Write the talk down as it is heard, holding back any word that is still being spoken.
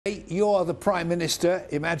You are the Prime Minister,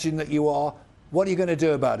 imagine that you are. What are you going to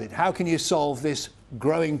do about it? How can you solve this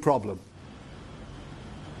growing problem?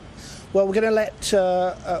 Well, we're going to let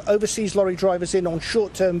overseas lorry drivers in on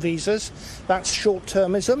short-term visas. That's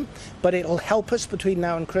short-termism, but it'll help us between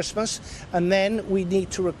now and Christmas. And then we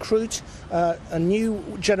need to recruit a new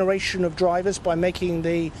generation of drivers by making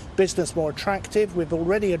the business more attractive. We've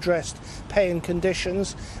already addressed pay and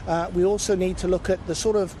conditions. We also need to look at the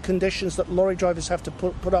sort of conditions that lorry drivers have to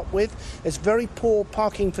put up with. There's very poor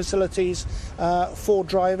parking facilities for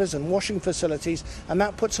drivers and washing facilities, and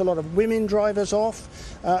that puts a lot of women drivers off.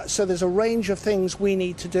 So there's a range of things we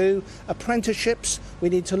need to do. Apprenticeships, we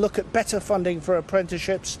need to look at better funding for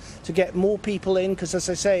apprenticeships to get more people in, because as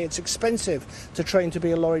I say, it's expensive to train to be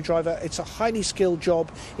a lorry driver. It's a highly skilled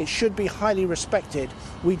job. It should be highly respected.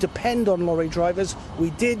 We depend on lorry drivers. We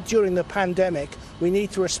did during the pandemic. We need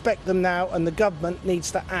to respect them now, and the government needs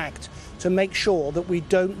to act to make sure that we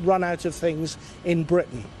don't run out of things in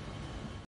Britain.